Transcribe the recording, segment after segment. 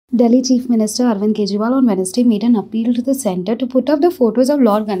Delhi Chief Minister Arvind Kejriwal on Wednesday made an appeal to the centre to put up the photos of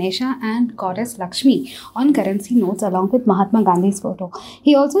Lord Ganesha and Goddess Lakshmi on currency notes along with Mahatma Gandhi's photo.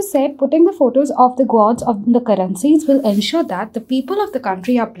 He also said putting the photos of the gods on the currencies will ensure that the people of the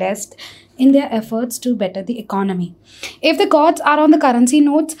country are blessed in their efforts to better the economy. If the gods are on the currency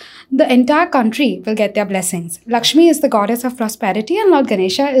notes, the entire country will get their blessings. Lakshmi is the goddess of prosperity and Lord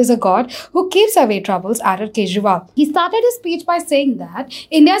Ganesha is a god who keeps away troubles, added Kejriwal. He started his speech by saying that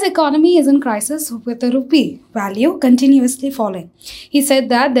India's economy is in crisis with the rupee value continuously falling. He said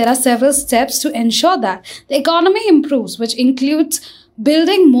that there are several steps to ensure that the economy improves, which includes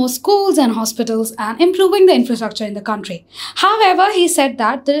building more schools and hospitals and improving the infrastructure in the country. However, he said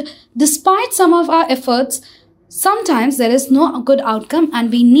that despite some of our efforts, sometimes there is no good outcome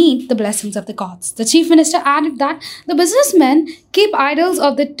and we need the blessings of the gods. The Chief Minister added that the businessmen keep idols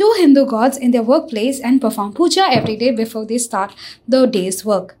of the two Hindu gods in their workplace and perform puja every day before they start the day's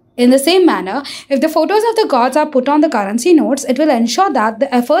work. In the same manner, if the photos of the gods are put on the currency notes, it will ensure that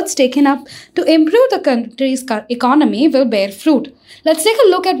the efforts taken up to improve the country's economy will bear fruit. Let's take a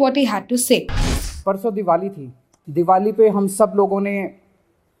look at what he had to say. परसों दिवाली थी। दिवाली पे हम सब लोगों ने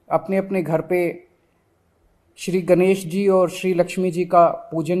अपने अपने घर पे श्री गणेश जी और श्री लक्ष्मी जी का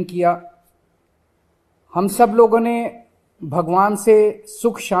पूजन किया। हम सब लोगों ने भगवान से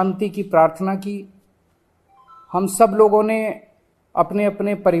सुख शांति की प्रार्थना की। हम सब लोगों ने अपने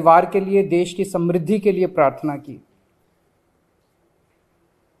अपने परिवार के लिए, देश की समृद्धि के लिए प्रार्थना की।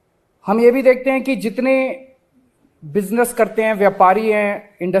 हम ये भी देखते हैं कि जितने बिजनेस करते हैं, व्यापारी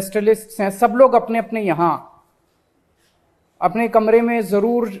हैं, इंडस्ट्रियलिस्ट्स हैं, सब लोग अपने अपने यहाँ अपने कमरे में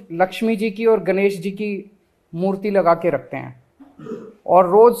ज़रूर लक्ष्मी जी की और गणेश जी की मूर्ति लगा के रखते हैं और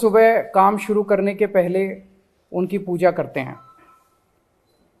रोज़ सुबह काम शुरू करने के पहले उनकी पूजा करते हैं।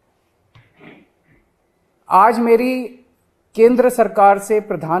 आज मेरी केंद्र सरकार से,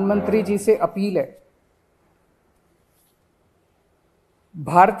 प्रधानमंत्री जी से अपील है,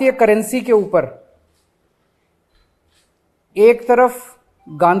 भारतीय करेंसी के ऊपर एक तरफ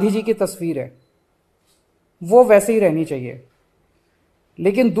गांधी जी की तस्वीर है, वो वैसे ही रहनी चाहिए,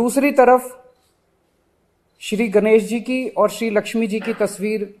 लेकिन दूसरी तरफ श्री गणेश जी की और श्री लक्ष्मी जी की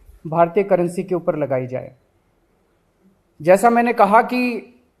तस्वीर भारतीय करेंसी के ऊपर लगाई जाए। जैसा मैंने कहा कि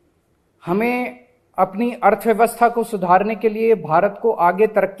हमें अपनी अर्थव्यवस्था को सुधारने के लिए, भारत को आगे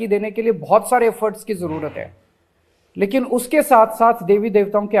तरक्की देने के लिए बहुत सारे एफर्ट्स की ज़रूरत है, लेकिन उसके साथ साथ देवी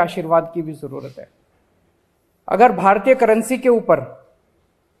देवताओं के आशीर्वाद की भी ज़रूरत है। अगर भारतीय करेंसी के ऊपर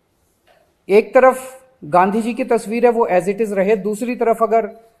एक तरफ गांधी जी की तस्वीर है वो एज इट इज़ रहे, दूसरी तरफ अगर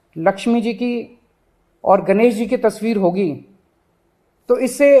लक्ष्मी जी की और गणेश जी की तस्वीर होगी, तो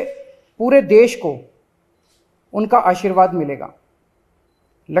इससे पूरे देश को उनका आशीर्वाद मिलेगा।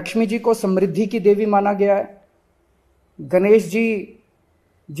 लक्ष्मी जी को समृद्धि की देवी माना गया है। गणेश जी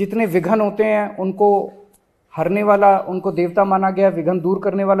जितने विघ्न होते हैं उनको हरने वाला, उनको देवता माना गया है, विघ्न दूर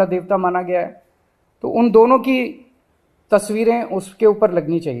करने वाला देवता माना गया है। तो उन दोनों की तस्वीरें उसके ऊपर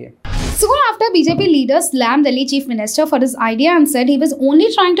लगनी चाहिए। Soon after, BJP leader slammed Delhi Chief Minister for his idea and said he was only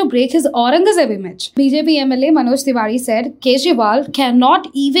trying to break his Aurangzeb image. BJP MLA Manoj Tiwari said Kejriwal cannot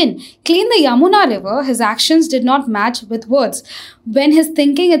even clean the Yamuna river. His actions did not match with words. When his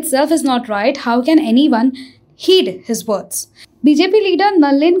thinking itself is not right, how can anyone heed his words? BJP leader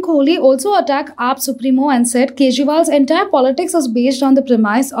Nalin Kohli also attacked AAP Supremo and said Kejriwal's entire politics was based on the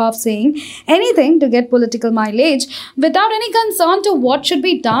premise of saying anything to get political mileage without any concern to what should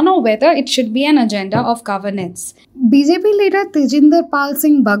be done or whether it should be an agenda of governance. BJP leader Tejinder Pal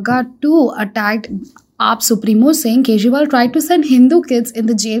Singh Bagga too attacked AAP Supremo, saying Kejriwal tried to send Hindu kids in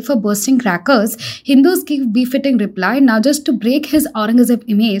the jail for bursting crackers. Hindus give befitting reply. Now just to break his Aurangzeb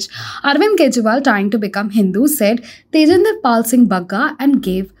image, Arvind Kejriwal, trying to become Hindu, said Tejinder Pal Singh Bagga and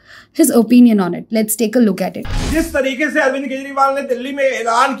gave his opinion on it. Let's take a look at it. जिस तरीके से अरविंद केजरीवाल ने दिल्ली में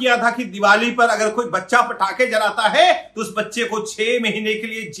ऐलान किया था कि दिवाली पर अगर कोई बच्चा पटाखे जलाता है तो उस बच्चे को 6 महीने के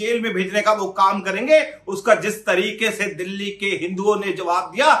लिए जेल में भेजने का वो काम करेंगे, उसका जिस तरीके से दिल्ली के हिंदुओं ने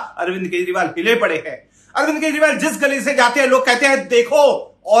जवाब दिया, अरविंद केजरीवाल हिले पड़े हैं। अरविंद केजरीवाल जिस गली से जाते हैं लोग कहते हैं देखो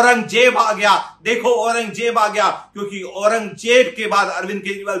औरंगजेब आ गया, देखो औरंगजेब आ गया, क्योंकि औरंगजेब के बाद अरविंद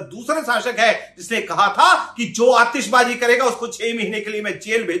केजरीवाल दूसरे शासक है जिसने कहा था कि जो आतिशबाजी करेगा उसको 6 महीने के लिए मैं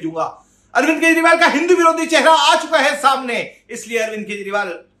जेल भेजूंगा। अरविंद केजरीवाल का हिंदू विरोधी चेहरा आ चुका है सामने, इसलिए अरविंद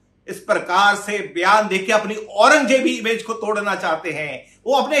केजरीवाल इस प्रकार से बयान देके अपनी औरंगजेबी इमेज को तोड़ना चाहते हैं,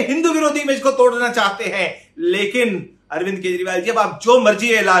 वो अपने हिंदू विरोधी इमेज को तोड़ना चाहते हैं। लेकिन अरविंद केजरीवाल जब आप जो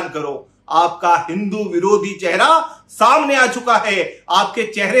मर्जी ऐलान करो, आपका हिंदू विरोधी चेहरा सामने आ चुका है, आपके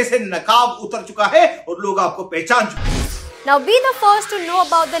चेहरे से नकाब उतर चुका है और लोग आपको पहचान चुके हैं। Now be the first to know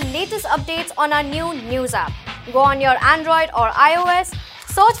about the latest updates on our new news app. Go on your Android or iOS,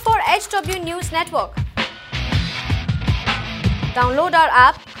 Search for HW News Network. Download our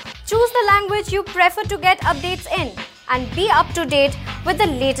app, choose the language you prefer to get updates in, and be up to date with the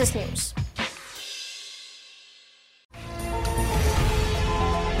latest news.